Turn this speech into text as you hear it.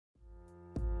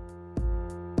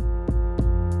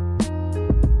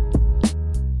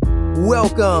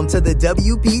Welcome to the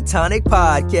WP Tonic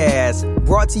Podcast,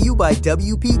 brought to you by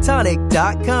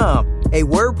WPTonic.com, a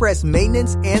WordPress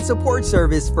maintenance and support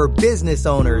service for business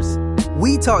owners.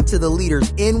 We talk to the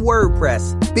leaders in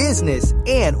WordPress, business,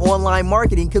 and online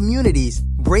marketing communities,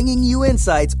 bringing you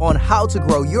insights on how to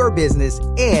grow your business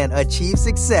and achieve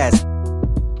success.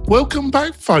 Welcome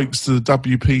back, folks, to the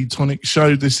WP Tonic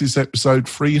Show. This is episode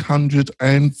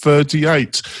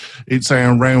 338. It's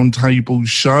our roundtable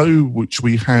show, which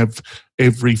we have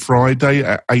every Friday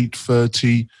at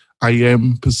 8:30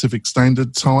 a.m. Pacific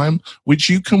Standard Time, which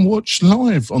you can watch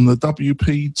live on the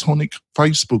WP Tonic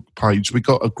Facebook page. We've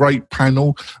got a great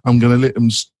panel. I'm going to let them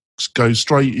go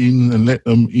straight in and let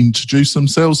them introduce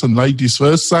themselves. And ladies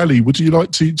first, Sally, would you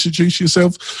like to introduce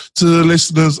yourself to the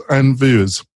listeners and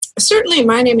viewers? Certainly.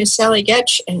 My name is Sally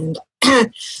Getch, and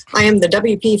I am the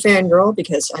WP fangirl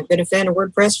because I've been a fan of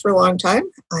WordPress for a long time.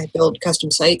 I build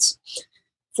custom sites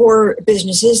for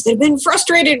businesses that have been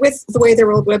frustrated with the way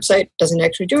their old website doesn't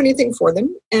actually do anything for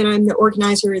them. And I'm the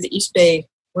organizer of the East Bay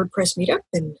WordPress meetup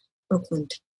in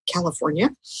Oakland,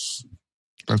 California.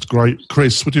 That's great.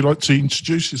 Chris, would you like to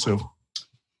introduce yourself?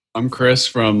 I'm Chris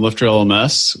from Lifter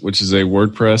LMS, which is a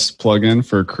WordPress plugin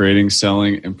for creating,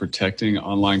 selling, and protecting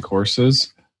online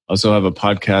courses. I also have a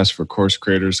podcast for course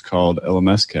creators called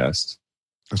LMS Cast.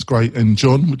 That's great. And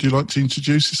John, would you like to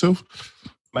introduce yourself?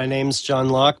 My name's John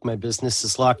Locke. My business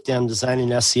is Lockdown Design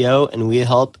and SEO, and we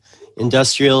help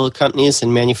industrial companies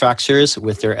and manufacturers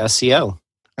with their SEO.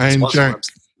 And Jack,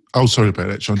 sorry about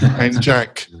that, John. And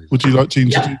Jack, would you like to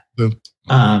introduce them?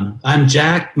 I'm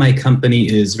Jack. My company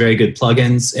is Very Good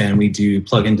Plugins, and we do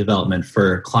plugin development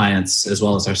for clients as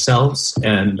well as ourselves.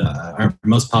 And our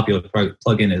most popular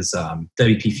plugin is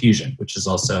WP Fusion, which is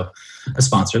also a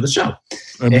sponsor of the show.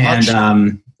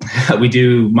 And we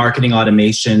do marketing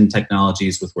automation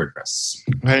technologies with WordPress.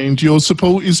 And your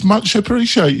support is much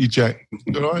appreciated, Jack.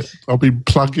 All right, I'll be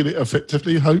plugging it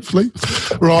effectively, hopefully.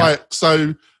 Right,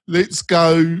 So let's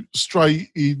go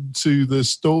straight into the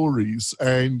stories.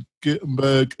 And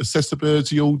Gutenberg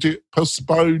accessibility audit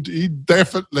postponed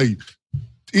indefinitely.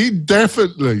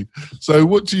 So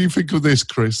what do you think of this,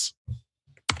 Chris?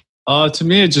 To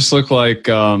me, it just looked like,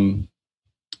 in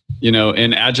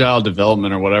agile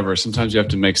development or whatever, sometimes you have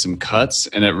to make some cuts,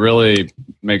 and it really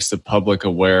makes the public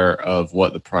aware of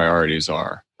what the priorities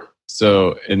are.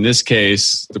 So in this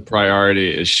case, the priority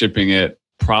is shipping it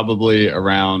probably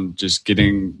around just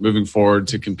moving forward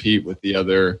to compete with the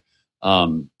other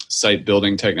site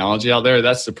building technology out there.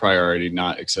 That's the priority,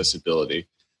 not accessibility.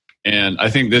 And I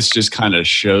think this just kind of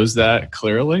shows that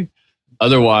clearly.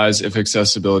 Otherwise, if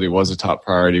accessibility was a top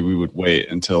priority, we would wait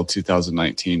until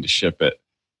 2019 to ship it.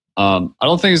 I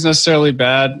don't think it's necessarily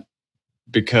bad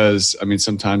because,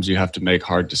 sometimes you have to make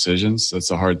hard decisions. That's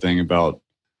the hard thing about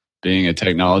being a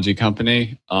technology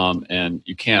company, and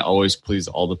you can't always please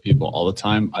all the people all the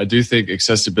time. I do think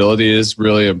accessibility is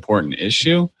really an important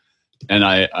issue, and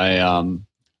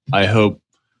I hope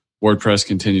WordPress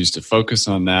continues to focus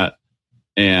on that.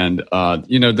 And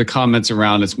the comments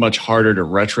around it's much harder to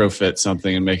retrofit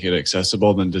something and make it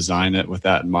accessible than design it with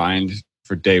that in mind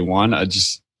for day one. I'd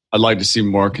like to see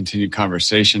more continued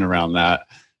conversation around that.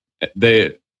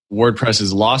 WordPress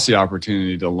has lost the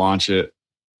opportunity to launch it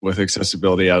with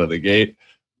accessibility out of the gate.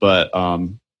 But,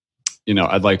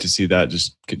 I'd like to see that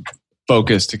just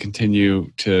focus to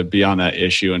continue to be on that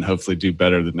issue and hopefully do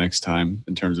better the next time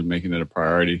in terms of making it a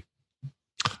priority.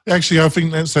 Actually, I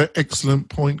think that's an excellent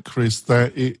point, Chris,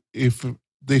 that if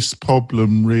this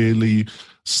problem really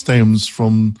stems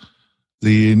from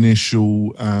the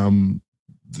initial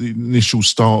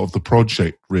start of the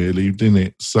project, really, didn't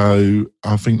it? So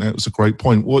I think that was a great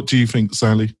point. What do you think,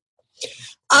 Sally?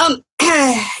 I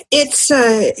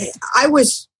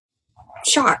was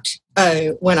shocked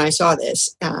when I saw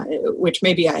this, which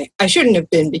maybe I shouldn't have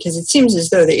been, because it seems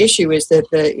as though the issue is that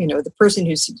the person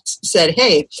who said,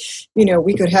 hey,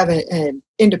 we could have an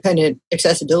independent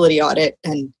accessibility audit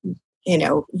and,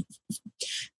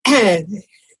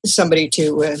 somebody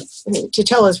to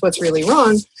tell us what's really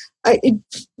wrong. It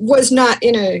was not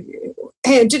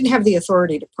didn't have the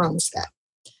authority to promise that.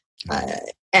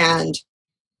 And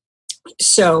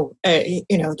so,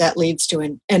 that leads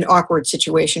to an awkward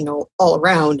situation all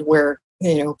around where,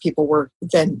 people were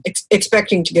then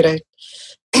expecting to get a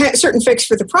certain fix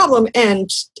for the problem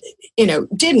and,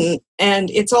 didn't.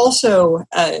 And it's also,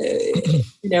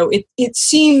 it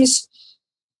seems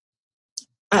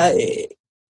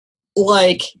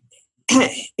like,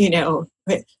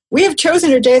 we have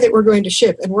chosen a day that we're going to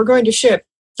ship, and we're going to ship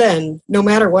then no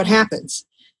matter what happens.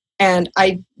 And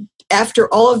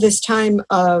after all of this time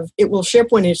of it will ship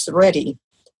when it's ready,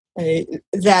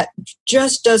 that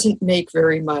just doesn't make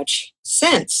very much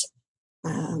sense.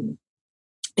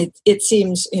 It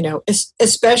seems,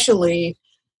 especially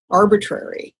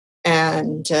arbitrary.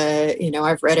 And,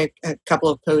 I've read a couple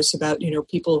of posts about,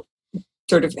 people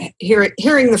sort of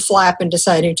hearing the flap and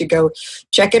deciding to go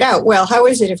check it out. Well, how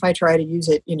is it if I try to use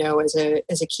it,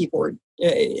 as a keyboard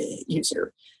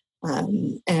user?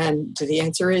 And the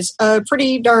answer is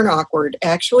pretty darn awkward,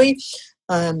 actually.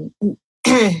 And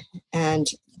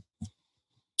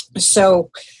so,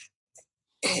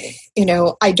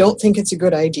 I don't think it's a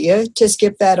good idea to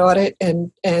skip that audit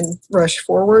and rush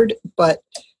forward, but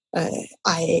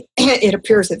it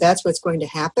appears that that's what's going to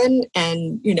happen.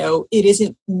 And, it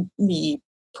isn't me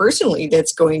personally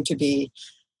that's going to be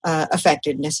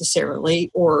affected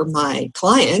necessarily, or my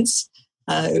clients,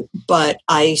 but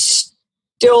I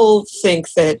still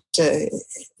think that,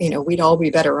 we'd all be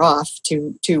better off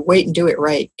to wait and do it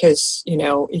right. Because,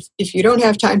 if you don't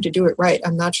have time to do it right,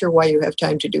 I'm not sure why you have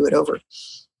time to do it over.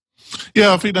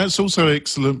 Yeah, I think that's also an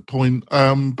excellent point.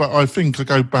 But I think I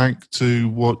go back to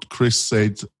what Chris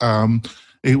said.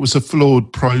 It was a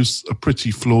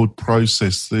pretty flawed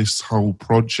process, this whole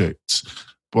project,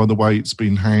 by the way it's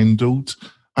been handled.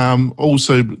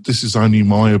 Also, this is only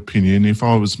my opinion. If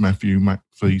I was Matthew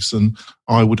McPherson,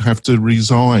 I would have to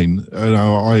resign.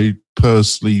 I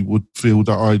personally would feel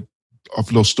that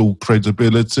I've lost all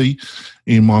credibility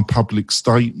in my public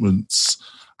statements.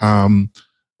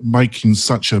 Making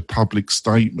such a public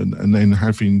statement and then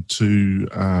having to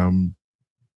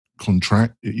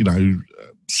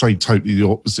say totally the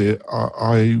opposite,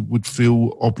 I would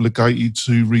feel obligated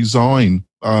to resign.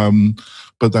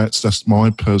 But that's just my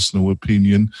personal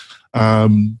opinion.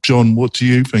 John, what do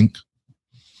you think?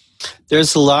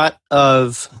 There's a lot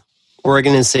of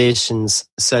organizations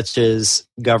such as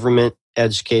government,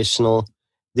 educational,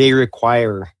 they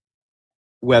require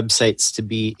websites to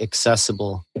be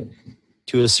accessible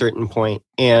to a certain point.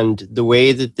 And the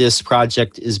way that this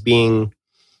project is being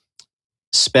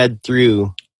sped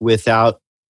through without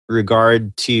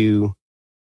regard to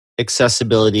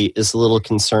accessibility is a little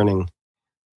concerning.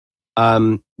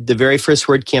 The very first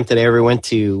WordCamp that I ever went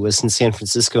to was in San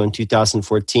Francisco in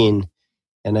 2014.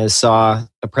 And I saw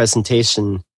a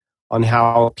presentation on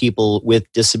how people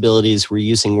with disabilities were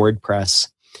using WordPress.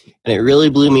 And it really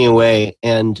blew me away.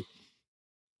 And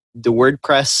the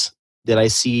WordPress that I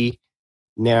see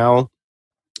now,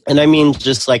 and I mean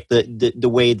just like the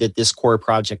way that this core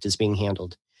project is being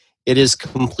handled, it is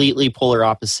completely polar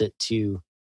opposite to,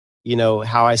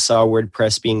 how I saw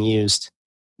WordPress being used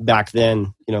back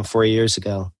then, 4 years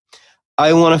ago.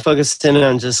 I want to focus in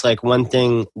on just like one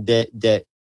thing that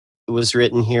was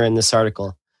written here in this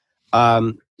article,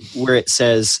 where it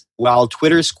says, while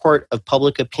Twitter's court of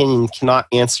public opinion cannot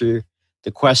answer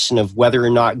the question of whether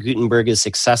or not Gutenberg is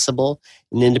accessible,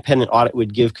 an independent audit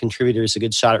would give contributors a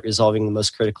good shot at resolving the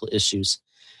most critical issues.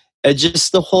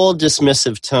 Just the whole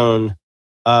dismissive tone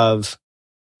of,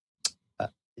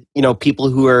 people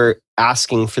who are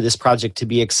asking for this project to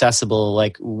be accessible,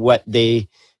 like what WordPress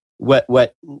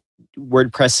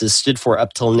has stood for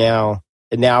up till now,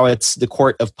 and now it's the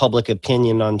court of public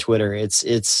opinion on Twitter.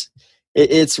 It's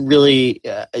really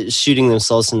shooting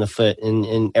themselves in the foot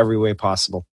in every way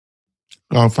possible.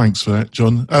 Oh, thanks for that,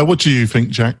 John. What do you think,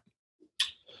 Jack?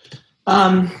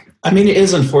 It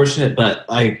is unfortunate, but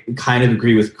I kind of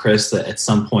agree with Chris that at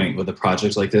some point with a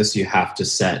project like this, you have to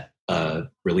set a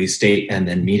release date and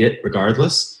then meet it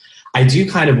regardless. I do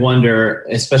kind of wonder,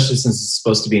 especially since it's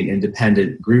supposed to be an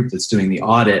independent group that's doing the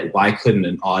audit, why couldn't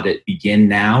an audit begin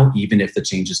now, even if the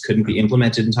changes couldn't be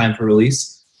implemented in time for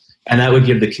release? And that would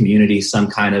give the community some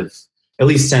kind of at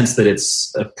least sense that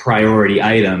it's a priority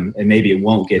item, and maybe it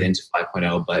won't get into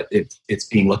 5.0, but it's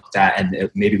being looked at, and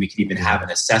maybe we could even have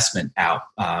an assessment out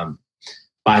by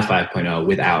 5.0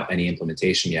 without any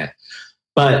implementation yet.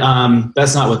 But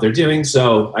that's not what they're doing,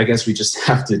 so I guess we just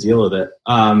have to deal with it.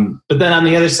 But then on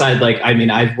the other side,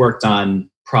 I've worked on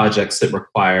projects that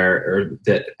require or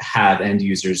that have end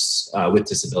users with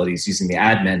disabilities using the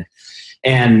admin,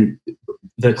 and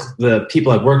the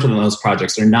people I've worked with on those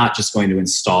projects are not just going to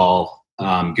install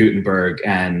Gutenberg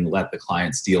and let the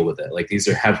clients deal with it. Like, these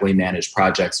are heavily managed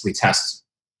projects. We test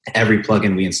every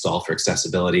plugin we install for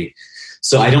accessibility.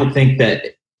 So I don't think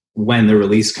that when the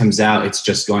release comes out, it's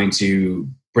just going to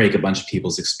break a bunch of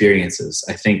people's experiences.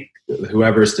 I think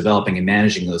whoever's developing and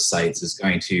managing those sites is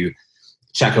going to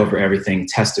check over everything,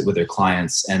 test it with their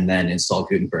clients, and then install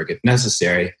Gutenberg if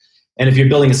necessary. And if you're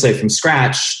building a site from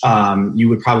scratch, you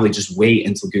would probably just wait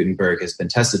until Gutenberg has been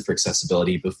tested for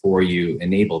accessibility before you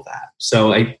enable that.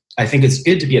 So I think it's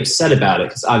good to be upset about it,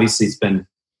 because obviously it's been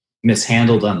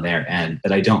mishandled on their end,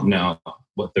 but I don't know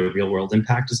what the real world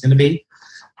impact is going to be.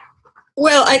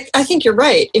 Well, I think you're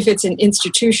right. If it's an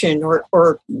institution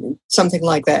or something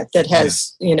like that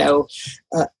has,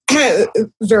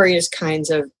 various kinds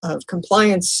of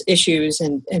compliance issues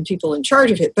and people in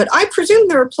charge of it. But I presume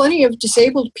there are plenty of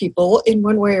disabled people in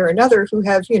one way or another who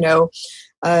have,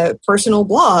 personal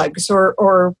blogs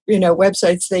or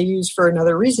websites they use for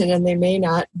another reason, and they may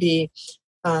not be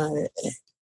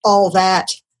all that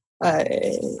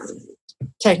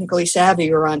technically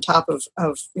savvy or on top of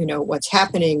what's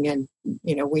happening. And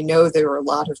we know there are a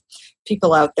lot of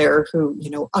people out there who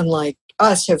unlike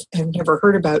us have never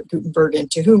heard about Gutenberg, and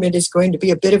to whom it is going to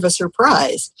be a bit of a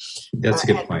surprise. That's a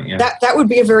good point. Yeah, that would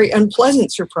be a very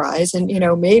unpleasant surprise. And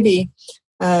maybe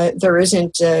there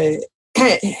isn't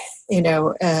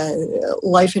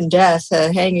life and death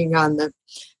hanging on the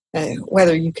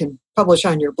whether you can publish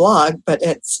on your blog, but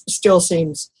it still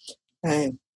seems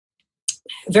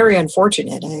very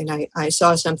unfortunate. I mean, I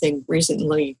saw something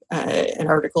recently, an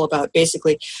article about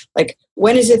basically like,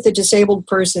 when is it the disabled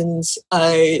person's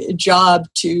job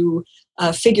to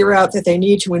figure out that they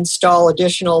need to install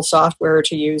additional software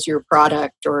to use your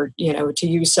product, or to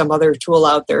use some other tool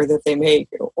out there that they may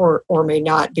or may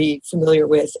not be familiar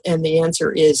with? And the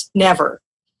answer is never.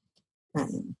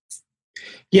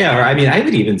 Yeah, or I mean, I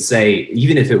would even say,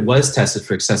 even if it was tested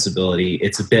for accessibility,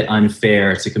 it's a bit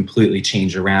unfair to completely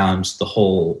change around the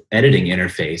whole editing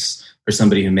interface for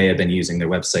somebody who may have been using their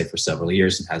website for several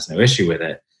years and has no issue with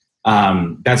it.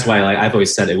 That's why I've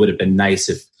always said it would have been nice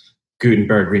if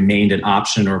Gutenberg remained an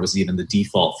option or was even the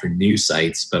default for new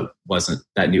sites, but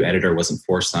that new editor wasn't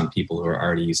forced on people who are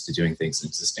already used to doing things an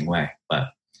existing way. But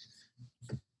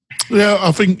yeah,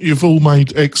 I think you've all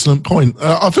made excellent point.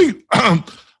 I think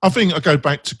I go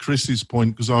back to Chris's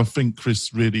point, because I think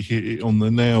Chris really hit it on the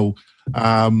nail.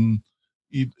 That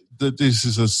this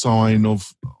is a sign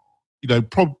of,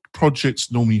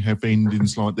 projects normally have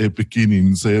endings like their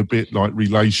beginnings. They're a bit like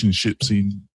relationships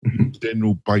in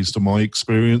general, based on my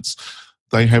experience.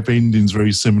 They have endings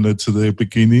very similar to their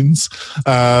beginnings,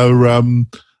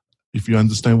 if you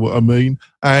understand what I mean.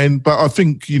 But I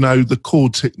think, the core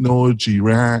technology,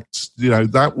 React,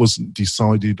 that wasn't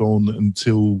decided on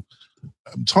until...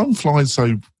 time flies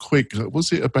so quick.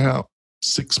 Was it about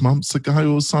 6 months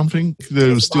ago or something?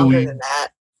 There was still longer than that.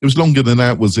 It was longer than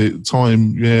that, was it?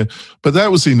 Time, yeah. But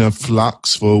that was in a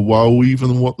flux for a while,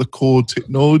 even what the core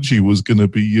technology was going to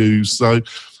be used. So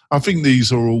I think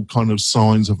these are all kind of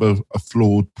signs of a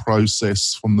flawed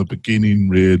process from the beginning,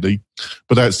 really.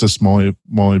 But that's just my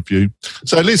view.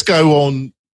 So let's go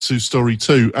on to story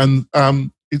 2. And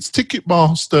it's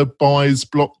Ticketmaster buys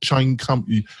blockchain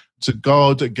company to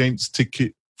guard against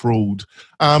ticket fraud.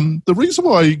 The reason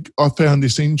why I found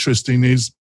this interesting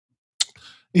is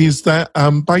that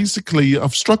basically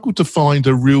I've struggled to find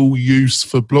a real use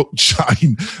for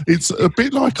blockchain. It's a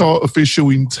bit like artificial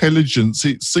intelligence.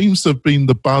 It seems to have been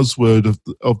the buzzword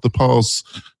of the past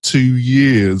 2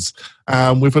 years,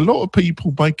 with a lot of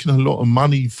people making a lot of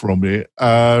money from it.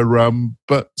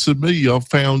 But to me, I've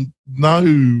found no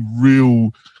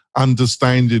real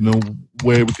understanding of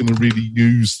where we're going to really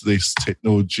use this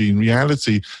technology in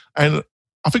reality. And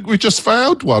I think we just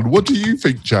found one. What do you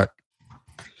think, Jack?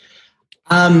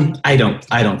 I don't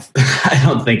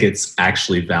think it's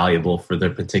actually valuable for the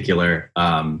particular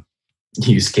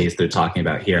use case they're talking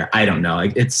about here. I don't know.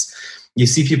 You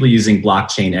see people using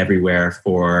blockchain everywhere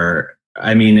for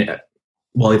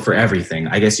everything.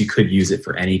 I guess you could use it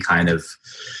for any kind of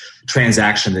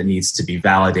transaction that needs to be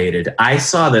validated. I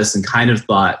saw this and kind of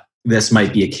thought this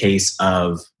might be a case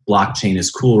of blockchain is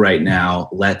cool right now.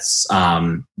 Let's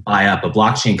buy up a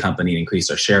blockchain company and increase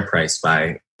our share price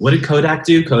by... What did Kodak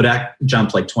do? Kodak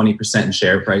jumped like 20% in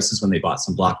share prices when they bought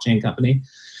some blockchain company.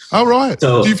 Oh, right.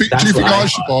 So do you think I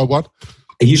should buy one?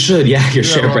 You should, yeah. Your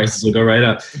share prices will go right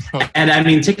up. And I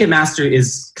mean, Ticketmaster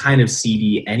is kind of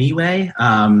seedy anyway.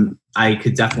 I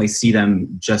could definitely see them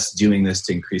just doing this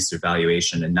to increase their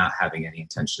valuation and not having any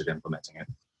intention of implementing it.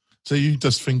 So you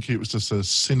just think it was just a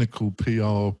cynical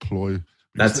PR ploy?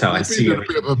 That's how I see it. A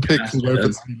bit of a pickle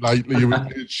lately,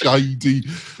 with shady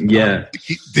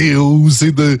deals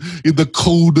in the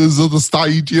corners of the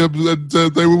stadium, and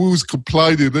they were always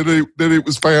complaining. Then it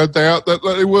was found out that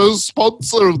they were a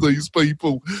sponsor of these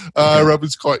people.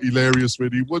 It's quite hilarious,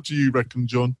 really. What do you reckon,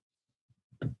 John?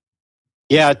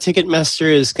 Yeah,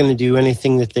 Ticketmaster is going to do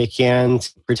anything that they can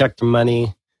to protect their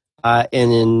money,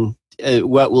 and in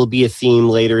what will be a theme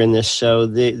later in this show,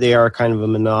 they are kind of a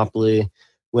monopoly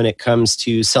when it comes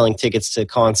to selling tickets to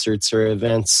concerts or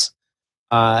events.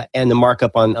 And the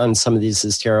markup on some of these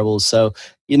is terrible. So,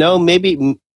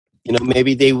 maybe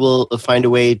they will find a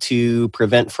way to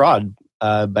prevent fraud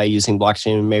by using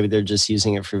blockchain. Maybe they're just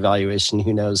using it for valuation.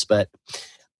 Who knows? But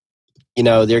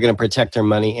they're going to protect their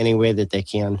money any way that they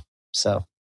can. So,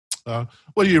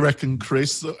 what do you reckon,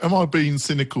 Chris? Am I being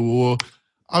cynical, or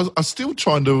I'm still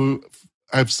trying to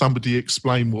have somebody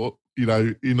explain what,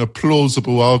 in a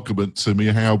plausible argument to me,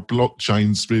 how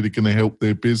blockchain's really going to help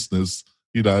their business?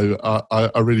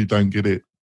 I really don't get it.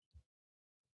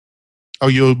 Oh,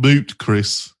 you're mute,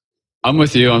 Chris. I'm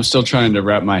with you. I'm still trying to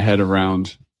wrap my head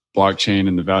around blockchain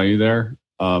and the value there.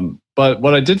 But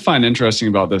what I did find interesting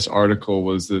about this article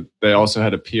was that they also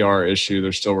had a PR issue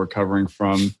they're still recovering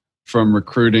from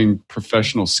recruiting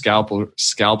professional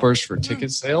scalpers for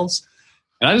ticket sales.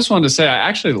 And I just wanted to say, I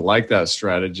actually like that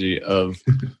strategy of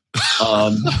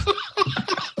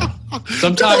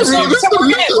sometimes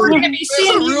we're going to be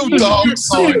seeing you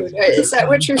soon. Is that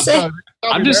what you're saying?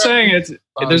 I'm just saying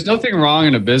there's nothing wrong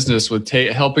in a business with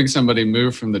helping somebody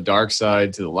move from the dark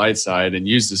side to the light side and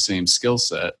use the same skill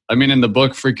set. I mean, in the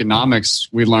book Freakonomics,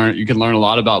 you can learn a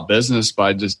lot about business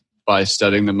by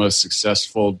studying the most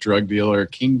successful drug dealer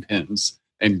kingpins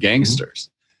and gangsters.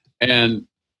 Mm-hmm. And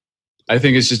I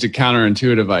think it's just a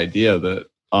counterintuitive idea that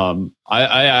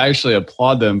I actually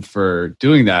applaud them for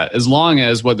doing that, as long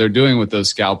as what they're doing with those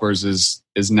scalpers is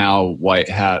now white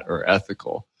hat or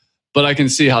ethical. But I can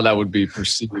see how that would be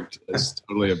perceived as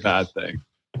totally a bad thing.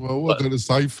 Well, what I'm going to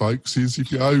say, folks, is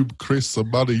if you owe Chris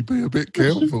some money, be a bit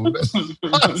careful.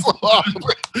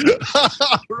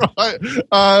 Right.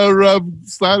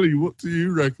 Sally, what do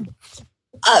you reckon?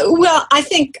 Well, I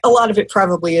think a lot of it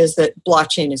probably is that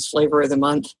blockchain is flavor of the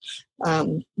month.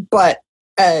 But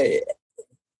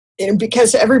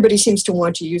because everybody seems to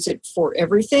want to use it for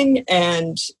everything,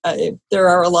 and there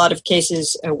are a lot of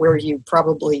cases where you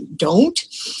probably don't.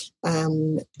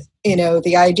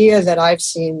 The idea that I've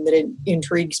seen that it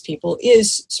intrigues people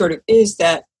is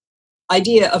that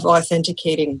idea of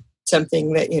authenticating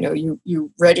something, that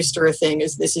you register a thing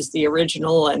as this is the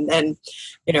original, and then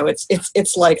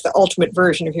it's like the ultimate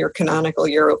version of your canonical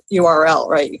URL,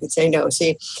 right? You could say, no,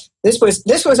 see, this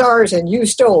was ours and you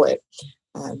stole it.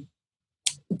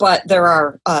 But there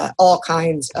are all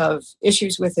kinds of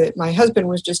issues with it. My husband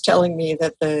was just telling me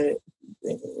that there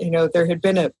had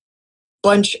been a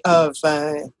bunch of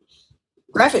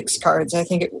graphics cards, I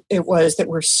think it was, that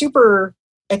were super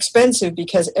expensive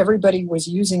because everybody was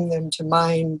using them to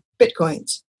mine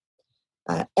Bitcoins.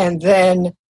 And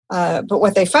then, but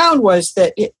what they found was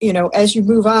that, as you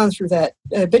move on through that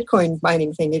Bitcoin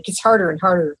mining thing, it gets harder and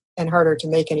harder and harder to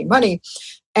make any money.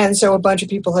 And so a bunch of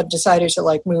people had decided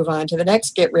to move on to the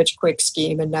next get rich quick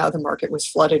scheme, and now the market was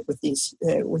flooded with these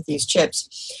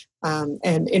chips. And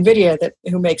Nvidia,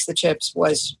 who makes the chips,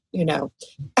 was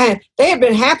and they had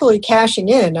been happily cashing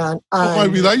in on. Well,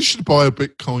 maybe they should buy a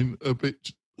Bitcoin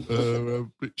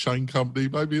chain company.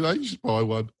 Maybe they should buy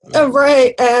one.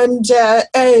 Right, and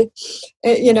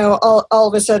all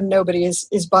of a sudden nobody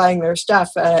is buying their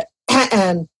stuff,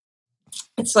 and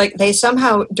it's like they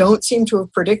somehow don't seem to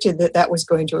have predicted that was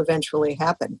going to eventually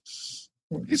happen.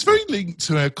 It's very linked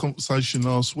to our conversation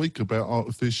last week about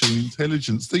artificial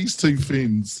intelligence. These two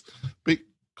things,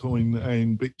 Bitcoin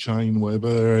and Bitchain,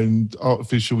 whatever, and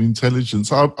artificial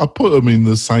intelligence, I put them in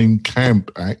the same camp,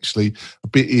 actually, a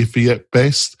bit iffy at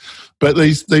best. But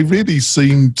they really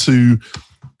seem to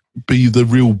be the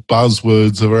real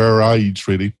buzzwords of our age,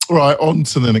 really. All right, on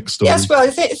to the next story. Yes, well,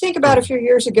 think about a few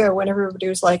years ago when everybody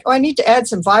was like, I need to add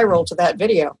some viral to that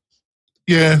video.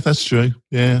 Yeah, that's true.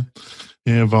 Yeah,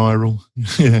 viral.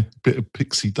 Yeah, bit of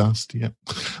pixie dust, yeah.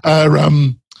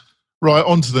 Right,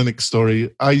 on to the next story.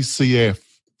 ACF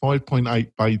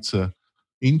 5.8 beta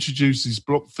introduces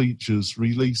block features,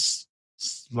 release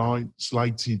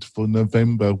slated for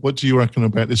November. What do you reckon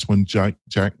about this one, Jack?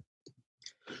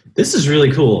 This is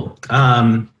really cool.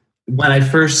 When I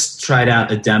first tried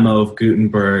out a demo of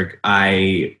Gutenberg,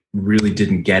 I really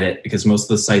didn't get it because most of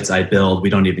the sites I build, we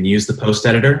don't even use the post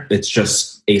editor. It's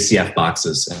just ACF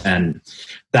boxes. And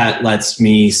that lets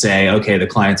me say, okay, the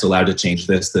client's allowed to change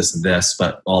this, this, and this,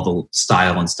 but all the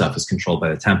style and stuff is controlled by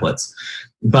the templates.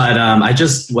 But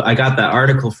I got that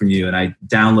article from you and I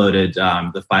downloaded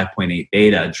the 5.8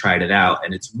 beta and tried it out.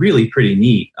 And it's really pretty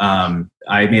neat.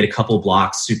 I made a couple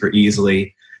blocks super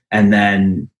easily. And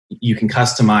then you can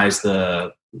customize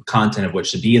the content of what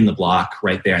should be in the block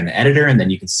right there in the editor, and then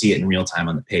you can see it in real time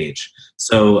on the page.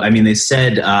 So, I mean, they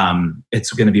said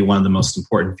it's going to be one of the most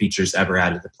important features ever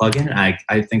added to the plugin.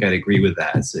 I think I'd agree with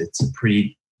that. It's a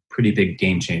pretty big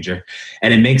game changer.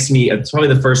 And it's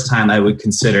probably the first time I would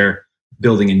consider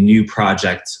building a new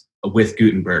project with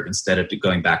Gutenberg instead of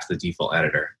going back to the default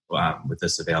editor with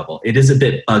this available. It is a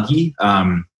bit buggy.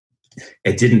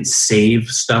 it didn't save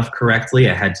stuff correctly.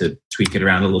 I had to tweak it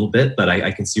around a little bit, but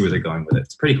I can see where they're going with it.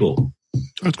 It's pretty cool.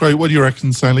 That's great. What do you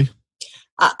reckon, Sally?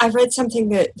 I read something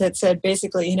that said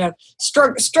basically,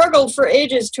 struggled for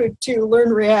ages to learn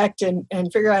React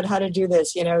and figure out how to do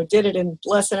this. Did it in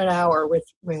less than an hour with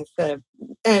the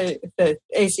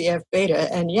ACF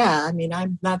beta. And yeah, I mean,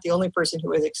 I'm not the only person who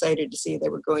was excited to see they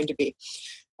were going to be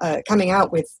coming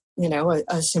out with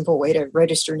a simple way to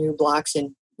register new blocks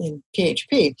in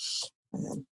PHP.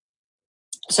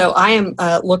 So I am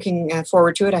looking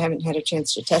forward to it. I haven't had a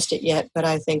chance to test it yet, but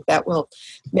I think that will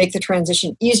make the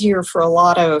transition easier for a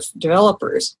lot of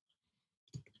developers.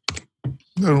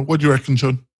 What do you reckon,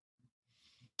 John?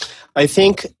 I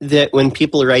think that when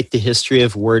people write the history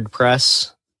of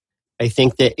WordPress, I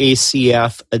think that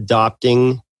ACF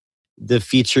adopting the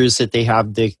features that they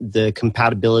have, the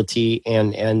compatibility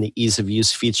and the ease of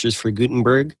use features for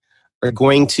Gutenberg are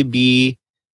going to be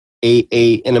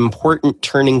an important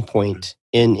turning point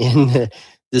in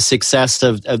the success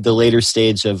of the later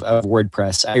stage of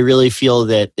WordPress. I really feel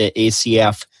that the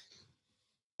ACF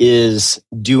is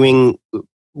doing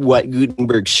what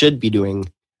Gutenberg should be doing.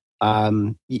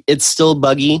 It's still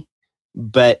buggy,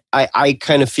 but I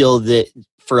kind of feel that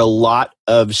for a lot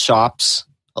of shops,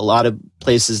 a lot of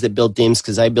places that build themes,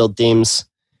 because I build themes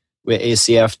with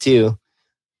ACF too,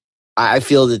 I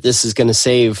feel that this is going to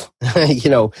save,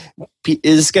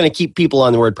 is going to keep people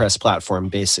on the WordPress platform,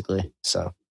 basically.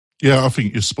 So, yeah, I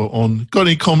think you're spot on. Got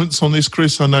any comments on this,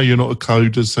 Chris? I know you're not a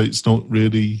coder, so it's not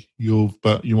really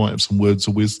but you might have some words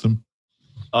of wisdom.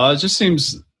 It just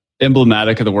seems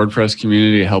emblematic of the WordPress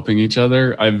community helping each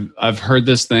other. I've heard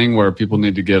this thing where people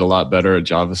need to get a lot better at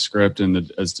JavaScript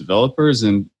and as developers,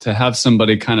 and to have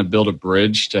somebody kind of build a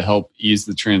bridge to help ease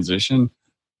the transition.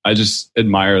 I just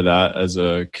admire that as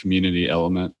a community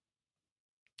element.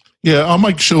 Yeah, I'll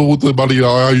make sure the money I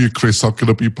owe you, Chris, I'm going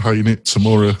to be paying it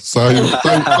tomorrow. So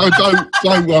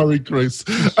don't worry, Chris.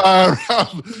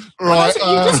 Right. You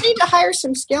just need to hire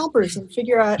some scalpers and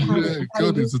figure out how to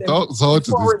use them dark side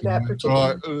to this. That particular.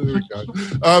 Right, there we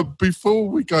go. Before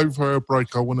we go for our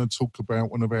break, I want to talk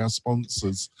about one of our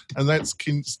sponsors, and that's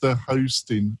Kinsta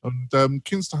Hosting. And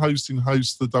Kinsta Hosting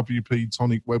hosts the WP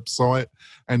Tonic website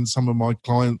and some of my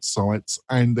client sites,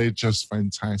 and they're just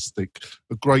fantastic.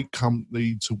 A great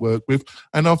company to work with,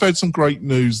 and I've had some great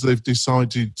news. They've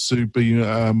decided to be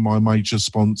my major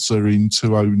sponsor in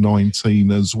 2019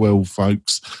 as well,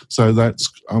 folks. So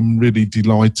I'm really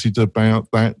delighted about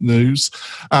that news.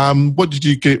 What did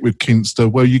you get with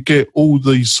Kinsta? Well, you get all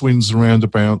these swings and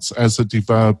roundabouts as a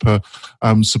developer,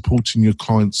 supporting your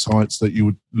client sites that you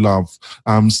would love.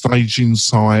 Staging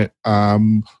site,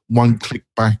 one-click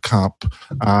backup.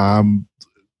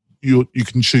 You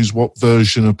can choose what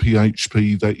version of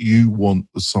PHP that you want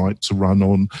the site to run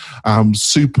on.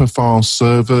 Super fast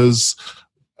servers.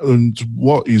 And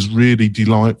what is really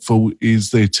delightful is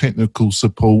their technical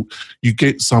support. You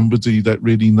get somebody that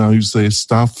really knows their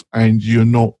stuff, and you're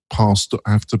not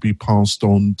have to be passed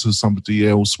on to somebody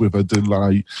else with a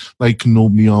delay. They can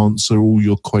normally answer all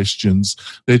your questions.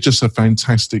 They're just a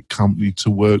fantastic company to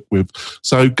work with.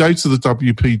 So go to the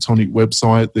WP Tonic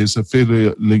website. There's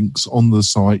affiliate links on the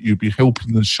site. You'll be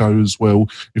helping the show as well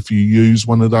if you use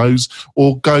one of those.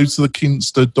 Or go to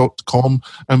thekinsta.com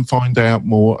and find out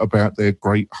more about their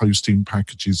great hosting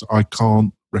packages. I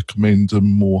can't recommend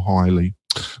them more highly.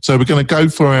 So we're going to go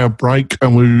for our break,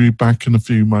 and we'll be back in a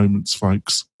few moments,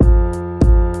 folks.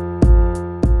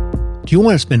 Do you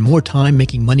want to spend more time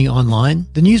making money online?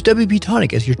 Then use WP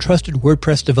Tonic as your trusted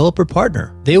WordPress developer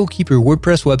partner. They will keep your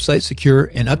WordPress website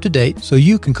secure and up to date so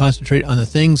you can concentrate on the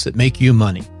things that make you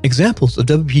money. Examples of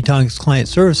WP Tonic's client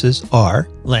services are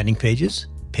landing pages,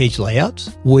 page layouts,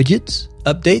 widgets,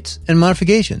 updates, and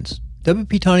modifications.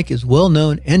 WP Tonic is well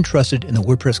known and trusted in the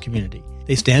WordPress community.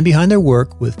 They stand behind their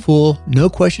work with full, no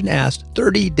question asked,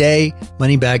 30-day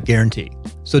money-back guarantee.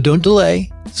 So don't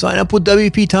delay. Sign up with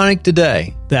WP Tonic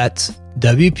today. That's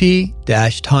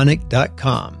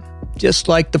WP-Tonic.com. Just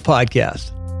like the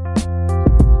podcast.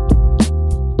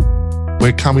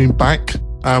 We're coming back,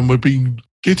 and we've been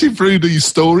getting through these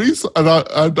stories, and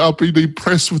I've been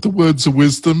impressed with the words of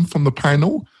wisdom from the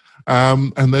panel,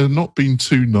 and they're not being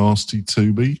too nasty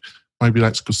to me. Maybe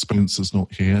that's because Spencer's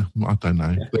not here. I don't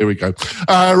know. There we go.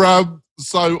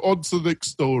 So on to the next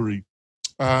story.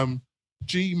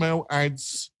 Gmail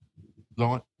ads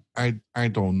like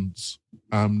add-ons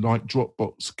like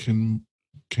Dropbox can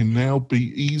now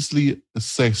be easily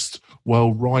assessed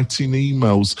while writing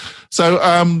emails. So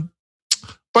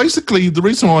basically, the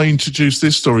reason why I introduced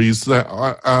this story is that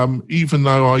even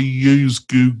though I use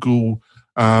Google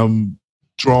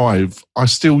Drive, I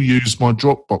still use my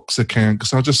Dropbox account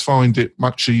because I just find it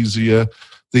much easier.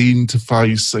 The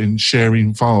interface and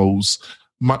sharing files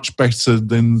much better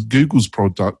than Google's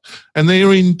product. And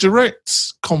they're in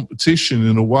direct competition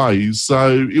in a way.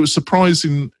 So it was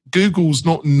surprising. Google's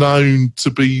not known to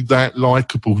be that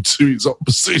likable to its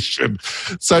opposition.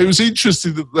 So it was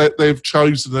interesting that they've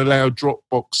chosen to allow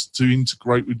Dropbox to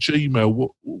integrate with Gmail.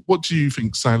 What do you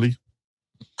think, Sally?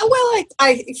 Well,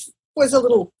 I was a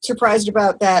little surprised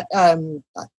about that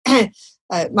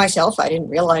myself. I didn't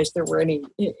realize there were any,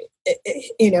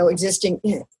 existing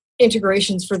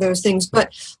integrations for those things.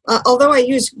 But although I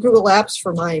use Google Apps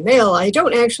for my mail, I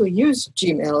don't actually use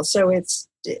Gmail. So it's,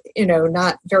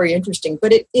 not very interesting.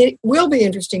 But it will be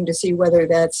interesting to see whether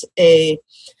that's a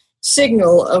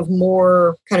signal of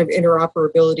more kind of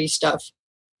interoperability stuff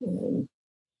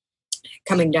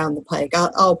coming down the pike.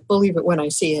 I'll believe it when I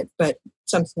see it, but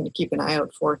something to keep an eye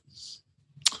out for.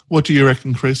 What do you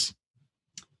reckon, Chris?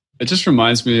 It just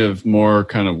reminds me of more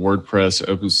kind of WordPress,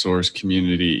 open source,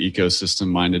 community,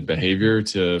 ecosystem-minded behavior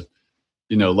to,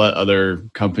 let other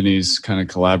companies kind of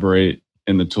collaborate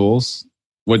in the tools,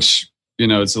 which,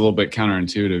 it's a little bit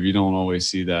counterintuitive. You don't always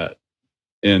see that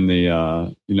in the,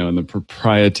 in the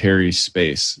proprietary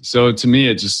space. So to me,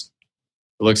 it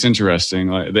looks interesting.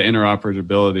 Like the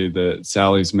interoperability that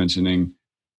Sally's mentioning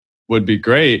would be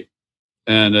great.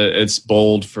 And it's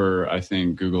bold for, I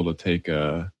think, Google to take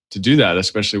to do that,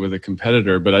 especially with a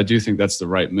competitor. But I do think that's the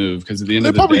right move because at the end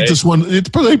of the day, they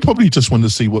probably just want to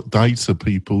see what data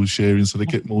people are sharing, so they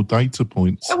get more data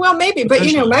points. Well, maybe, but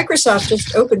Microsoft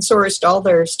just open sourced all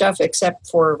their stuff except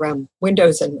for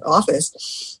Windows and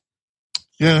Office.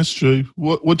 Yeah, that's true.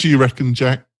 What do you reckon,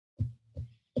 Jack?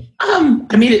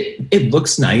 It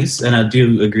looks nice, and I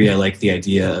do agree. I like the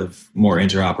idea of more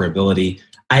interoperability.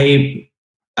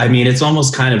 It's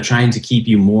almost kind of trying to keep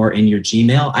you more in your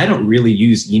Gmail. I don't really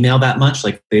use email that much.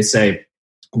 Like they say,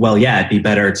 well, yeah, it'd be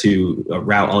better to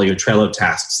route all your Trello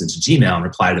tasks into Gmail and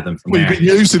reply to them from there. You've been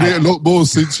using it a lot more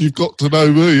since you've got to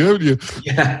know me, haven't you?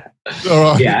 Yeah.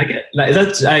 All right. Yeah, I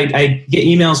get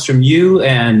emails from you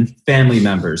and family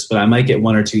members, but I might get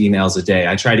 1 or 2 emails a day.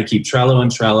 I try to keep Trello in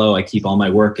Trello. I keep all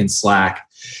my work in Slack.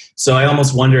 So I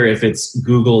almost wonder if it's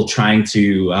Google trying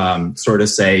to sort of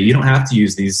say, you don't have to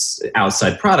use these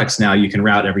outside products now. You can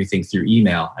route everything through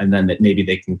email, and then that maybe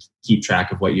they can keep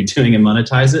track of what you're doing and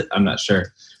monetize it. I'm not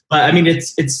sure. But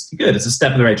it's good. It's a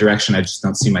step in the right direction. I just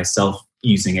don't see myself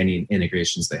using any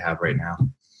integrations they have right now.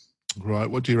 Right.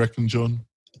 What do you reckon, John?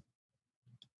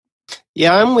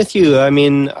 Yeah, I'm with you.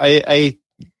 I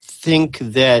think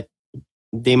that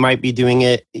they might be doing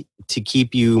it to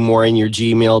keep you more in your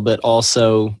Gmail, but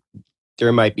also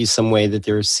there might be some way that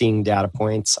they're seeing data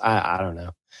points. I don't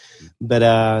know.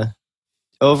 But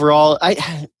overall,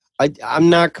 I'm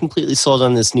not completely sold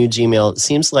on this new Gmail. It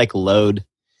seems like load,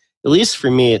 at least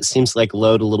for me, it seems like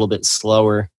load a little bit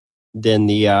slower than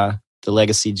the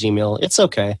legacy Gmail. It's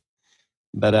okay.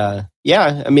 But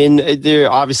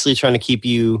they're obviously trying to keep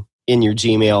you in your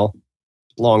Gmail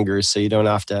longer so you don't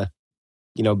have to,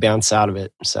 bounce out of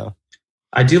it. So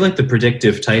I do like the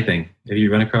predictive typing. Have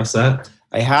you run across that?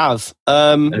 I have.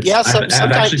 I've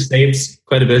actually saved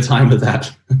quite a bit of time with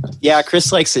that. Yeah,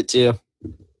 Chris likes it too.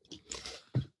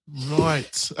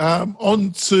 Right.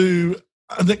 On to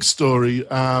our next story.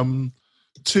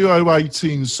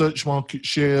 2018 search market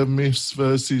share myths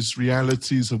versus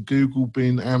realities of Google,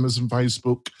 Bing, Amazon,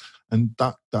 Facebook, and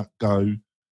DuckDuckGo,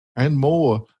 and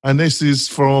more. And this is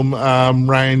from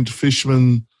Rand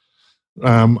Fishman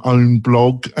own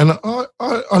blog, and I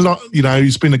like,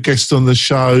 he's been a guest on the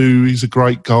show. He's a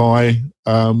great guy.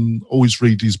 Always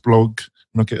read his blog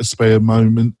when I get a spare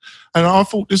moment, and I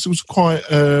thought this was quite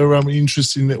an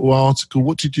interesting little article.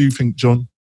 What did you think, John?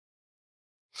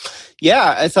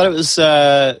 Yeah, I thought it was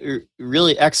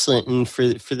really excellent, and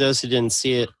for those who didn't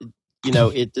see it,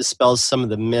 it dispels some of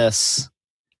the myths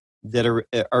that are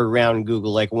around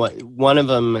Google. Like one of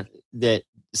them, that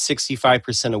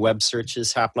 65% of web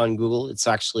searches happen on Google. It's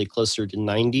actually closer to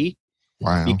 90.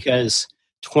 Wow. Because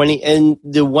and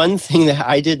the one thing that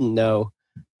I didn't know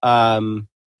or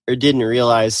didn't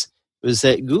realize was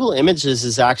that Google Images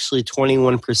is actually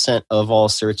 21% of all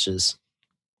searches.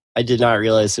 I did not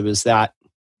realize it was that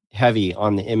heavy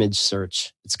on the image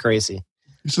search. It's crazy.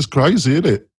 It's just crazy, isn't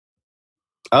it?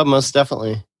 Oh, most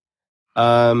definitely.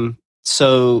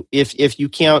 So if you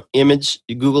count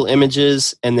Google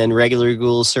Images and then regular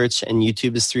Google search, and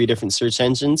YouTube is 3 different search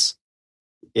engines,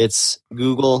 it's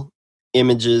Google,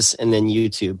 Images, and then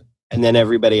YouTube, and then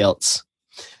everybody else.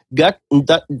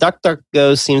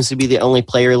 DuckDuckGo seems to be the only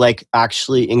player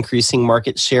actually increasing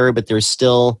market share, but they're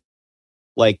still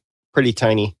pretty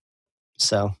tiny.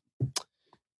 So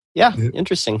Yeah,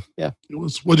 interesting. Yeah. It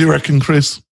was. What do you reckon,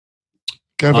 Chris?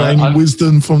 Gather any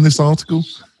wisdom from this article?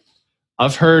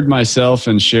 I've heard myself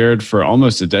and shared for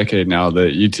almost a decade now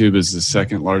that YouTube is the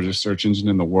second largest search engine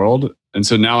in the world. And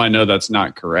so now I know that's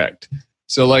not correct.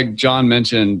 So like John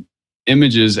mentioned,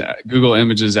 Google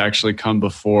Images actually come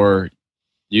before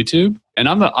YouTube. And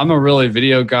I'm a really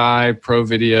video guy, pro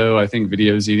video. I think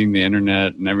video is eating the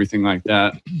internet and everything like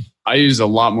that. I use a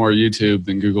lot more YouTube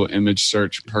than Google image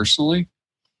search personally.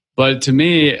 But to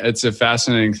me, it's a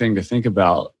fascinating thing to think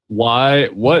about.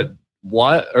 What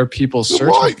are people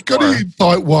searching for? Can you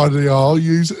like why they are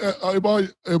using? Am I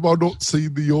not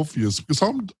seeing the obvious?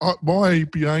 Because my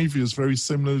behaviour is very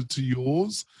similar to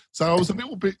yours. So I was a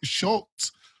little bit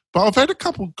shocked. But I've had a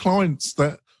couple of clients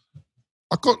that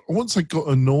I got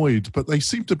annoyed, but they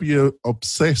seem to be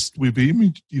obsessed with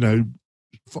image.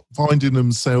 Finding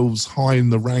themselves high in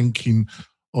the ranking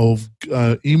of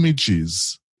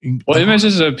images.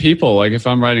 Images are people. Like if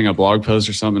I'm writing a blog post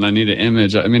or something, I need an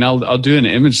image. I mean, I'll do an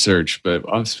image search, but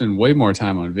I'll spend way more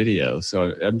time on video.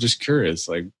 So I'm just curious,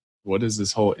 like, what is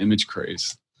this whole image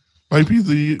craze? Maybe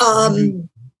the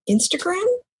Instagram.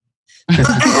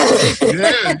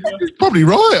 Yeah, you're probably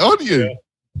right, aren't you?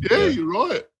 Yeah, you're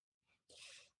right.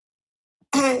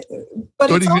 But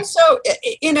it's also,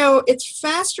 it's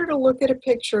faster to look at a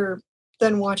picture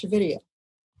than watch a video.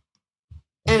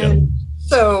 And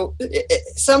so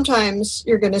sometimes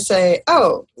you're going to say,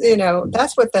 oh,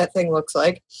 that's what that thing looks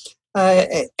like.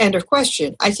 End of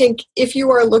question. I think if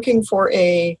you are looking for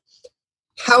a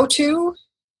how-to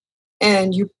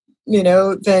and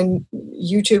then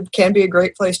YouTube can be a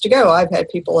great place to go. I've had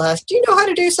people ask, do you know how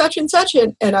to do such and such?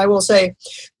 And I will say,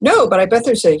 no, but I bet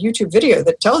there's a YouTube video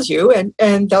that tells you,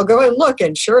 and they'll go and look,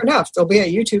 and sure enough, there'll be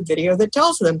a YouTube video that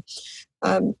tells them.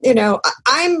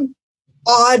 I'm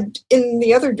odd in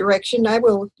the other direction. I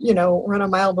will, run a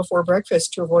mile before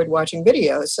breakfast to avoid watching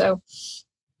videos. So,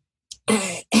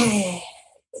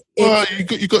 well,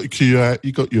 you got your cue,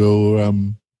 you got your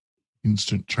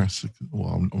instant traffic.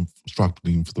 Well, I'm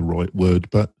struggling for the right word,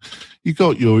 but you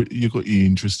got your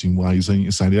interesting ways, ain't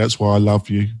you, Sandy? That's why I love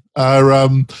you.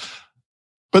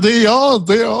 But they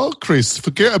are, Chris.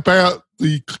 Forget about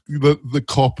the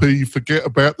copy. Forget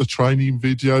about the training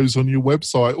videos on your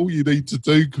website. All you need to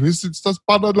do, Chris, is just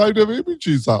put a load of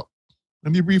images up,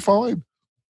 and you'll be fine.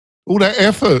 All that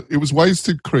effort, it was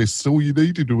wasted, Chris. All you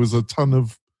needed was a ton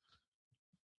of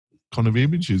kind of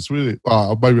images, really.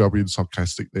 Maybe I'm being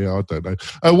sarcastic there. I don't know.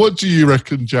 What do you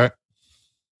reckon, Jack?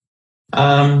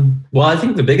 Well, I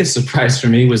think the biggest surprise for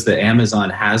me was that Amazon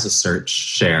has a search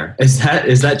share. Is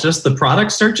that just the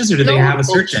product searches, or do they have a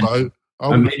search engine?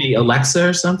 Maybe Alexa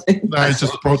or something? No, it's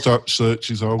just product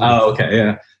searches. Oh, okay,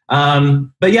 yeah.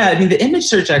 But yeah, I mean, the image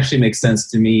search actually makes sense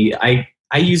to me.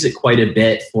 I use it quite a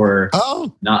bit for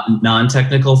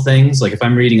non-technical things. Like if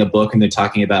I'm reading a book and they're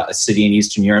talking about a city in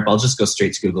Eastern Europe, I'll just go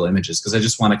straight to Google Images because I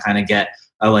just want to kind of get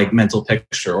a mental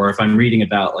picture. Or if I'm reading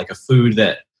about like a food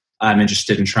that I'm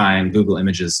interested in trying, Google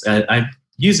Images. I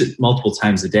use it multiple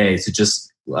times a day to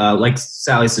just, like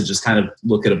Sally said, just kind of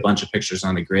look at a bunch of pictures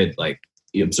on a grid. Like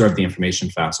you absorb the information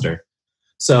faster.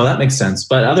 So that makes sense.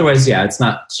 But otherwise, yeah, it's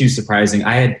not too surprising.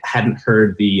 I hadn't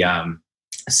heard the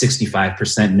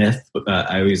 65% myth, but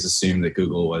I always assumed that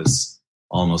Google was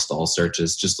almost all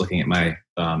searches, just looking at my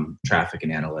traffic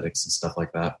and analytics and stuff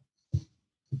like that.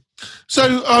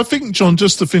 So I think, John,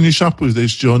 just to finish up with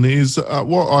this, John, is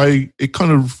I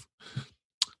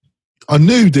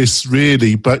knew this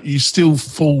really, but you still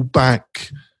fall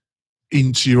back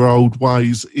into your old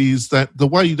ways, is that the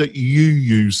way that you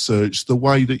use search, the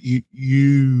way that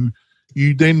you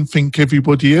then think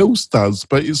everybody else does,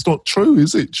 but it's not true,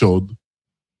 is it, John?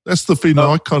 That's the thing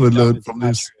I kind of learned from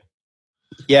this. True.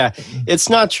 Yeah, it's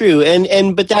not true,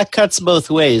 but that cuts both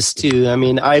ways too. I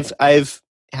mean, I've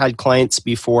had clients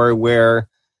before where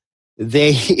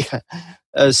they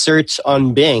search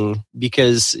on Bing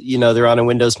because they're on a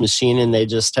Windows machine and they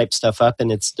just type stuff up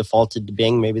and it's defaulted to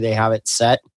Bing. Maybe they have it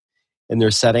set in their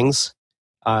settings.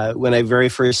 When I very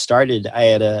first started, I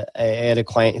had a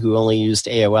client who only used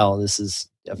AOL. This is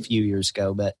a few years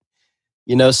ago, but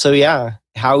so yeah,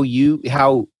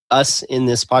 how us in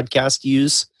this podcast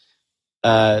use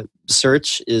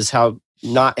search is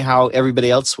not how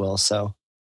everybody else will. So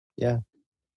yeah.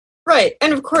 Right.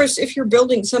 And of course, if you're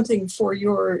building something for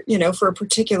your, for a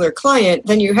particular client,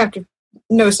 then you have to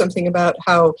know something about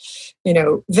how,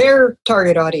 their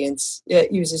target audience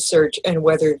uses search and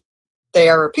whether they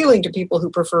are appealing to people who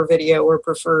prefer video or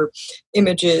prefer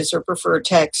images or prefer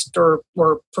text or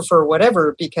prefer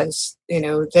whatever, because,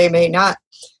 they may not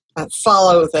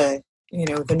follow the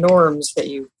norms that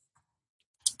you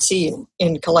see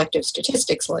in collective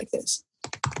statistics like this.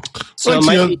 So Right, it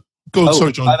might be, go on,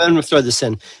 sorry, John. I'm going to throw this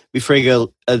in before you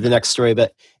go the next story,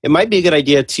 but it might be a good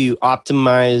idea to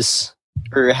optimize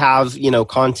or have,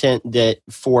 content that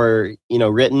for,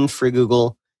 written for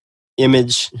Google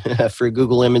image, for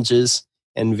Google Images,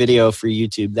 and video for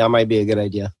YouTube. That might be a good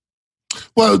idea.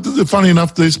 Well, funny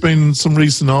enough, there's been some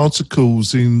recent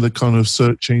articles in the kind of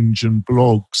search engine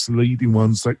blogs, the leading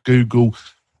ones, that Google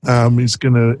is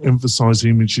going to emphasize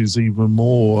images even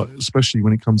more, especially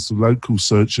when it comes to local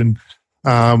search. And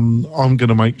I'm going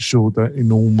to make sure that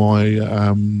in all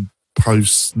my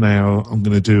posts now, I'm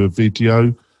going to do a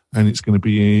video, and it's going to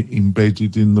be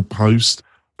embedded in the post,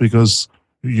 because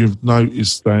you've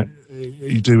noticed that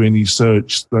you do any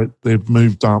search that they've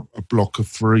moved up a block of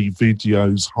 3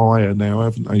 videos higher now,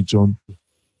 haven't they, John?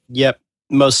 Yep.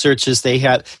 Most searches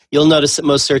you'll notice that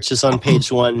most searches on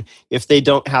page 1, if they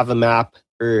don't have a map,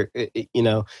 or,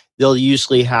 they'll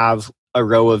usually have a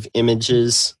row of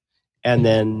images and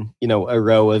then, a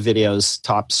row of videos,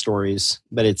 top stories,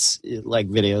 but it's like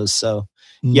videos. So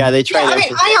yeah, they try.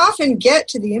 Yeah, I often get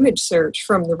to the image search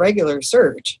from the regular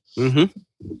search.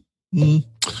 Mm-hmm.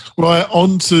 Right,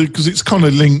 on to, because it's kind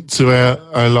of linked to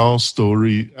our last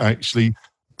story, actually.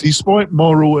 Despite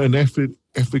moral and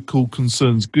ethical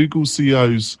concerns, Google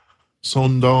CEOs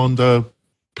Sundar,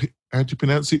 how do you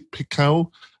pronounce it, Pichai,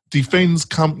 defends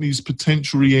company's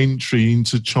potential re-entry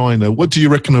into China. What do you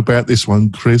reckon about this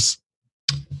one, Chris?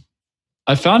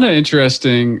 I found it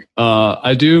interesting.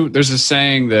 There's a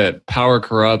saying that power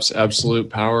corrupts, absolute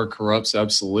power corrupts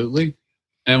absolutely.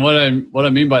 And what I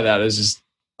mean by that is just,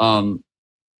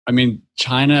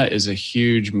 China is a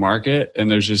huge market, and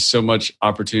there's just so much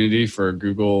opportunity for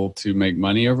Google to make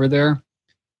money over there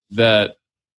that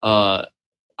to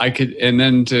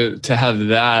have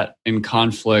that in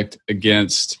conflict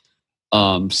against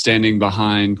standing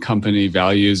behind company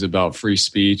values about free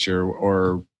speech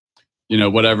or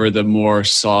whatever the more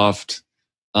soft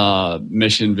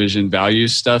mission, vision,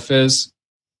 values stuff is.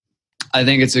 I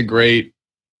think it's a great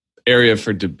area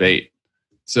for debate.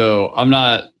 So I'm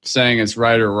not saying it's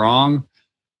right or wrong,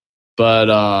 but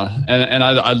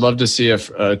I'd love to see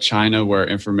a China where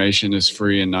information is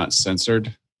free and not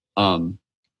censored.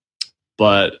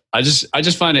 But I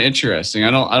just find it interesting.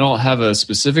 I don't have a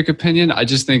specific opinion. I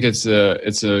just think it's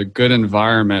a good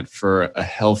environment for a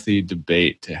healthy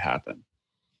debate to happen.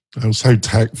 That was so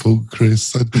tactful,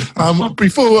 Chris.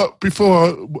 Before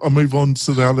I move on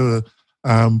to the other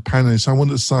panelists, I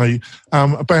want to say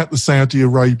about the Saudi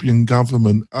Arabian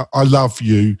government. I love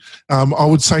you. I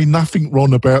would say nothing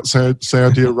wrong about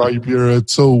Saudi Arabia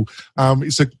at all.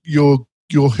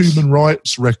 Your human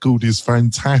rights record is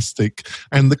fantastic,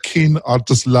 and the kin, I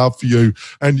just love you,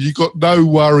 and you got no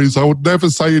worries. I would never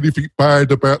say anything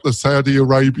bad about the Saudi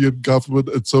Arabian government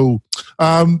at all.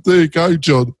 There you go,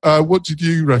 John. What did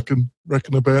you reckon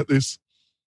about this?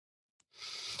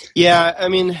 Yeah,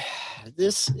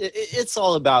 it's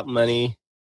all about money.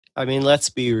 Let's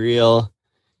be real.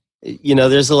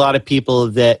 There's a lot of people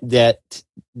that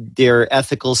their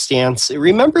ethical stance.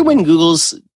 Remember when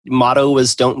Google's motto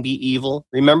was "Don't be evil"?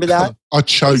 Remember that? I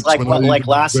choked like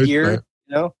last year.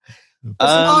 That. It's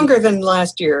longer than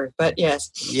last year, but yes.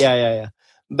 Yeah.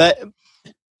 But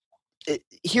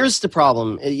here's the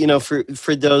problem.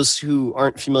 For those who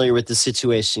aren't familiar with the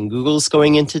situation, Google's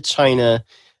going into China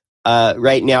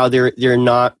right now. They're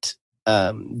not.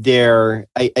 I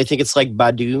think it's like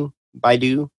Baidu.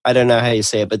 I don't know how you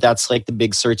say it, but that's like the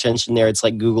big search engine there. It's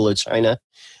like Google of China,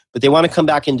 but they want to come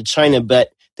back into China.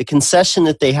 But the concession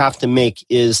that they have to make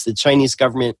is the Chinese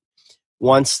government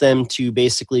wants them to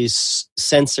basically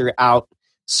censor out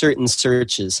certain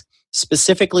searches,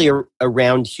 specifically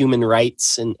around human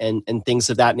rights and things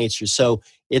of that nature. So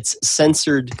it's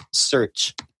censored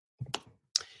search,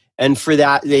 and for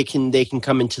that they can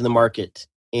come into the market.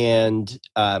 And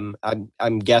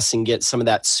I'm guessing get some of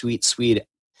that sweet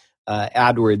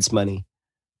AdWords money.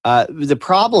 The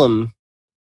problem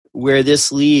where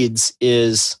this leads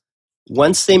is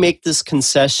once they make this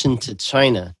concession to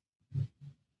China,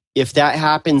 if that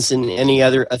happens in any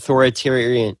other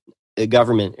authoritarian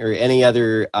government or any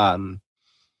other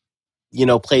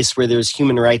place where there's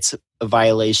human rights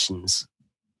violations,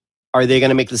 are they going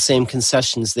to make the same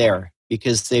concessions there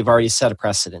because they've already set a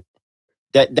precedent?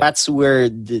 That's where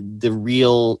the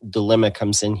real dilemma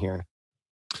comes in here.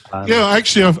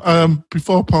 Actually,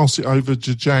 before I pass it over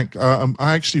to Jack, I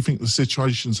actually think the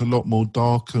situation's a lot more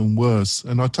dark and worse,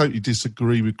 and I totally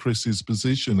disagree with Chris's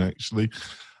position, actually,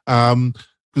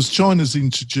 because China's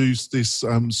introduced this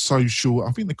social,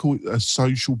 I think they call it a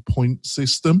social point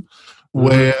system,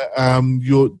 where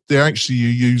they're actually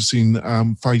using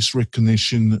face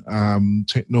recognition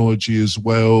technology as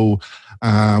well,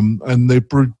 and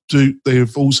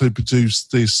they've also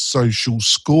produced this social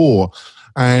score.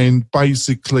 And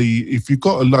basically, if you've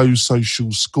got a low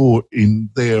social score in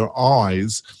their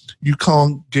eyes, you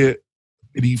can't get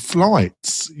any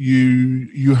flights.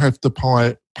 You have to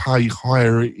pay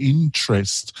higher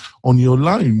interest on your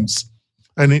loans,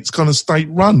 and it's kind of state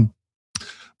run.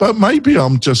 But maybe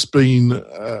I'm just being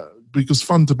because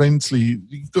fundamentally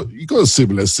you got a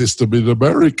similar system in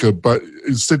America, but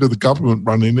instead of the government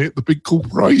running it, the big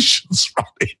corporations run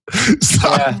it. So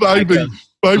yeah,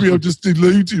 maybe I'm just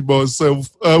deluding myself.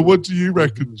 What do you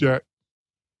reckon, Jack?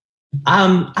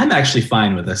 I'm actually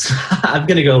fine with this. I'm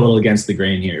going to go a little against the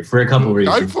grain here for a couple of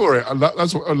reasons. Go for it.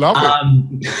 That's what I love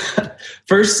it.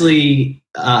 Firstly,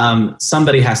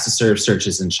 somebody has to serve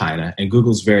searches in China, and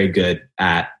Google's very good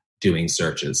at doing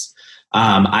searches.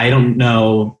 I don't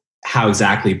know how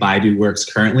exactly Baidu works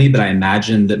currently, but I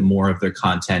imagine that more of their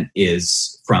content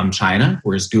is from China,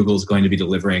 whereas Google's going to be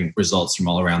delivering results from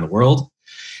all around the world.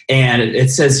 And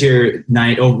it says here,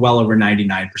 well over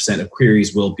 99% of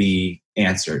queries will be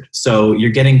answered. So you're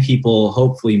getting people,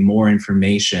 hopefully, more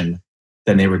information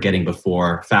than they were getting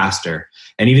before, faster.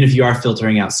 And even if you are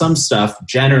filtering out some stuff,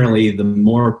 generally, the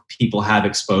more people have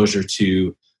exposure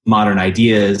to modern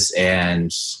ideas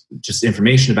and just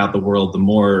information about the world, the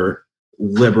more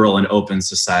liberal and open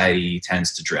society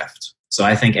tends to drift. So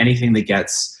I think anything that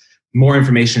gets more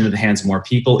information into the hands of more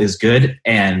people is good,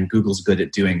 and Google's good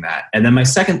at doing that. And then my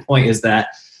second point is that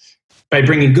by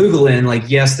bringing Google in,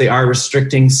 yes, they are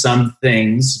restricting some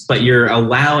things, but you're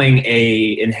allowing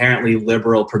a inherently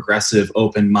liberal, progressive,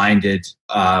 open-minded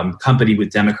company with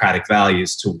democratic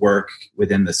values to work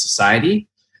within the society.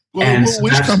 Well, and so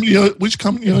which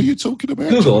company are you talking about?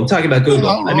 Google. I'm talking about Google.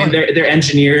 Oh, right. I mean, they're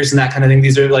engineers and that kind of thing.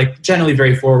 These are generally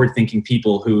very forward-thinking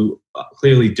people who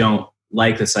clearly don't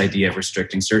like this idea of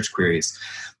restricting search queries.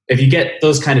 If you get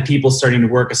those kind of people starting to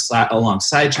work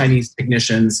alongside Chinese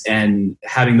technicians and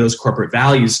having those corporate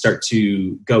values start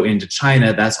to go into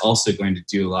China, that's also going to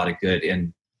do a lot of good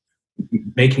in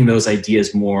making those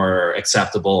ideas more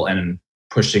acceptable and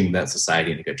pushing that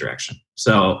society in a good direction.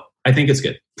 So I think it's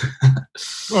good.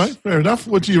 Right, fair enough.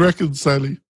 What do you reckon,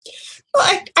 Sally?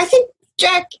 Well, I think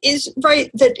Jack is right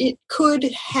that it could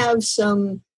have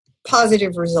some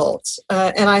positive results.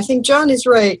 And I think John is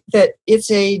right that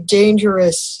it's a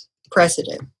dangerous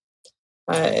precedent.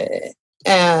 I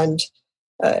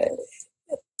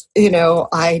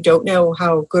don't know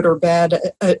how good or bad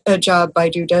a job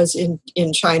Baidu does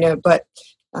in China, but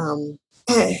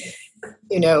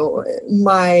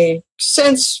my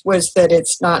sense was that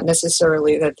it's not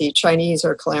necessarily that the Chinese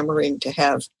are clamoring to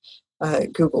have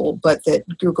Google, but that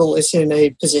Google is in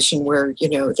a position where,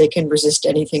 they can resist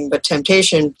anything but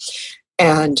temptation.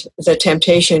 And the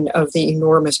temptation of the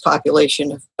enormous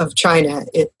population of China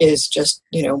is just,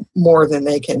 more than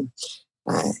they can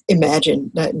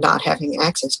imagine not having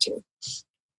access to.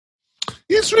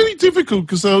 It's really difficult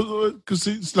because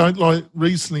it's like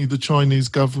recently the Chinese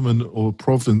government or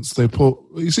province, they put,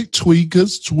 is it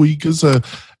Uyghurs? Uyghurs, a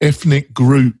ethnic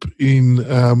group in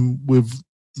with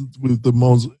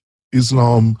the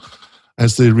Islam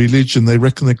as their religion. They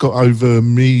reckon they got over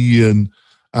 1 million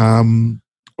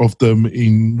of them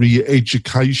in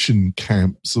re-education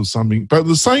camps or something. But at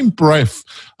the same breath,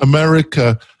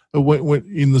 America,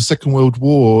 in the Second World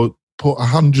War, put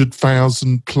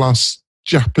 100,000 plus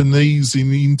Japanese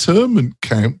in the internment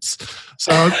camps.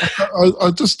 So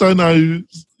I just don't know,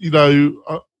 I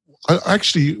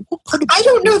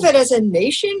don't know that as a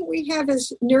nation we have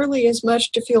as nearly as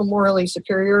much to feel morally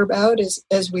superior about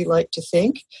as we like to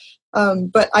think.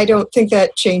 But I don't think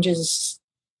that changes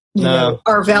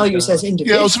our values as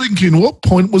individuals. Yeah, I was thinking, what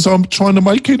point was I trying to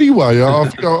make anyway? I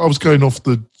was going off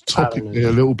the topic there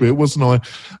a little bit, wasn't I?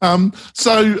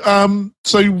 So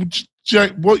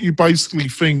Jack, what you basically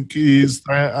think is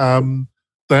that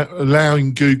that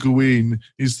allowing Google in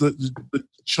is that the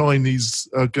Chinese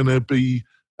are going to be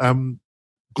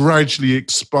gradually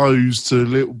exposed to a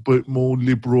little bit more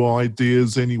liberal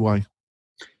ideas anyway.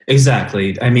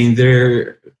 Exactly. I mean,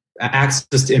 their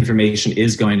access to information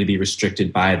is going to be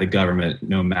restricted by the government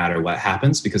no matter what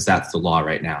happens, because that's the law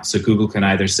right now. So Google can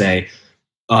either say,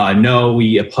 no,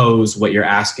 we oppose what you're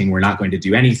asking, we're not going to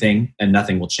do anything, and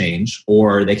nothing will change.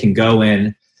 Or they can go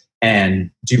in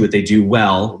and do what they do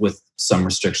well with some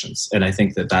restrictions. And I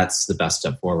think that that's the best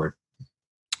step forward.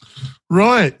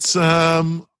 Right.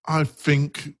 I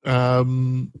think we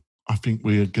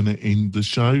are going to end the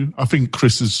show. I think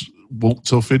Chris has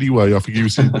walked off anyway. I think he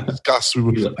was in disgust. I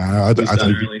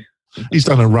don't He's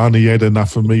done a run. He had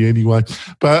enough of me anyway.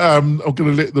 But I'm going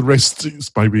to let the rest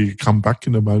maybe come back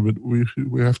in a moment. We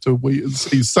have to wait and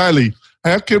see. Sally,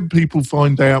 how can people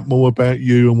find out more about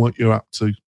you and what you're up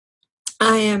to?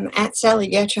 I am at Sally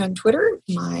Gatch on Twitter.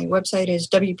 My website is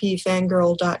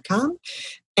wpfangirl.com.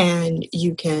 And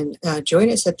you can join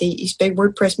us at the East Bay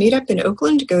WordPress Meetup in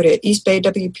Oakland. Go to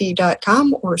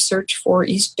eastbaywp.com or search for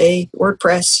East Bay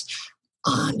WordPress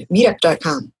on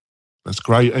meetup.com. That's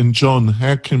great. And John,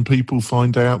 how can people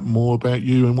find out more about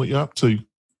you and what you're up to?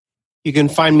 You can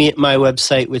find me at my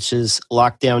website, which is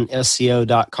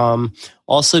lockdownseo.com.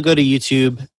 Also go to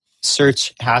YouTube,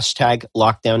 search hashtag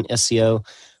lockdownseo.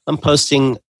 I'm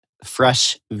posting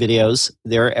fresh videos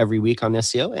there every week on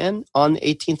SEO. And on the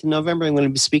 18th of November, I'm going to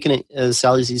be speaking at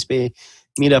Sally's East Bay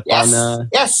Meetup on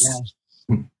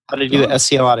how to do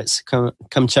SEO audits.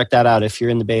 Come check that out if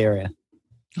you're in the Bay Area.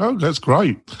 Oh, that's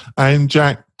great. And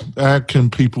Jack, how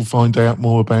can people find out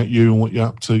more about you and what you're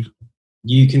up to?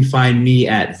 You can find me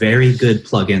at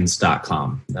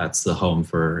verygoodplugins.com. That's the home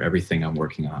for everything I'm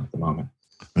working on at the moment.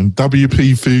 And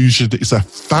WP Fusion is a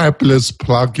fabulous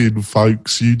plugin,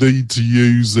 folks. You need to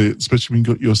use it, especially when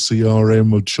you've got your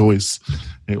CRM of choice.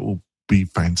 It will be a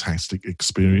fantastic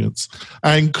experience.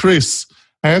 And Chris,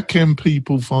 how can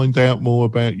people find out more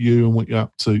about you and what you're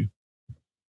up to?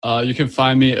 You can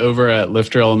find me over at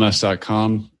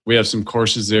lifterlms.com. We have some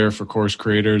courses there for course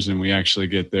creators, and we actually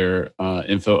get their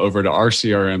info over to our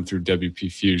CRM through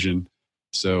WP Fusion.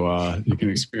 So you can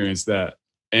experience that.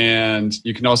 And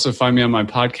you can also find me on my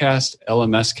podcast,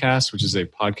 LMS Cast, which is a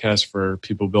podcast for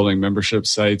people building membership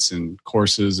sites and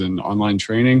courses and online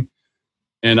training.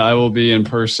 And I will be in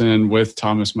person with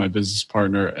Thomas, my business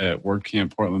partner, at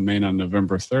WordCamp Portland, Maine on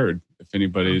November 3rd, if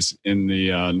anybody's in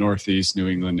the Northeast New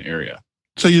England area.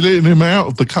 So you're letting him out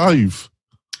of the cave?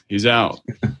 He's out.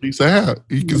 He's out.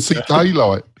 He can see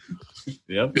daylight.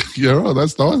 Yep. Yeah, right,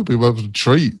 that's nice. People have a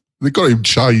treat. They got him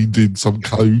chained in some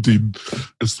code in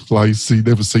this place. He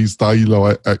never sees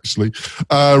daylight, actually.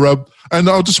 And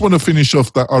I just want to finish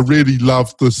off that I really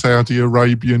love the Saudi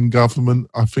Arabian government.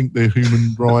 I think their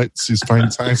human rights is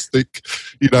fantastic.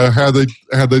 You know, how they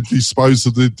dispose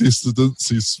of their dissidents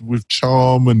is with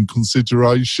charm and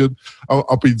consideration.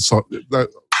 I've been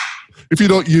if you're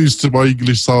not used to my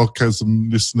English sarcasm,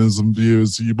 listeners and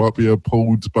viewers, you might be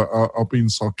appalled, but I've been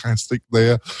sarcastic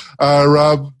there.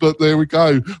 But there we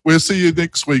go. We'll see you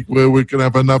next week where we're going to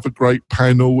have another great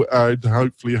panel and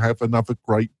hopefully have another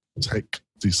great tech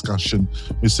discussion.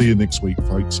 We'll see you next week,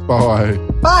 folks. Bye.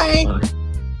 Bye. Bye.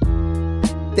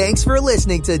 Thanks for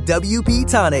listening to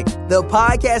WP Tonic, the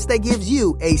podcast that gives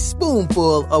you a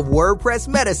spoonful of WordPress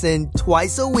medicine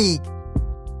twice a week.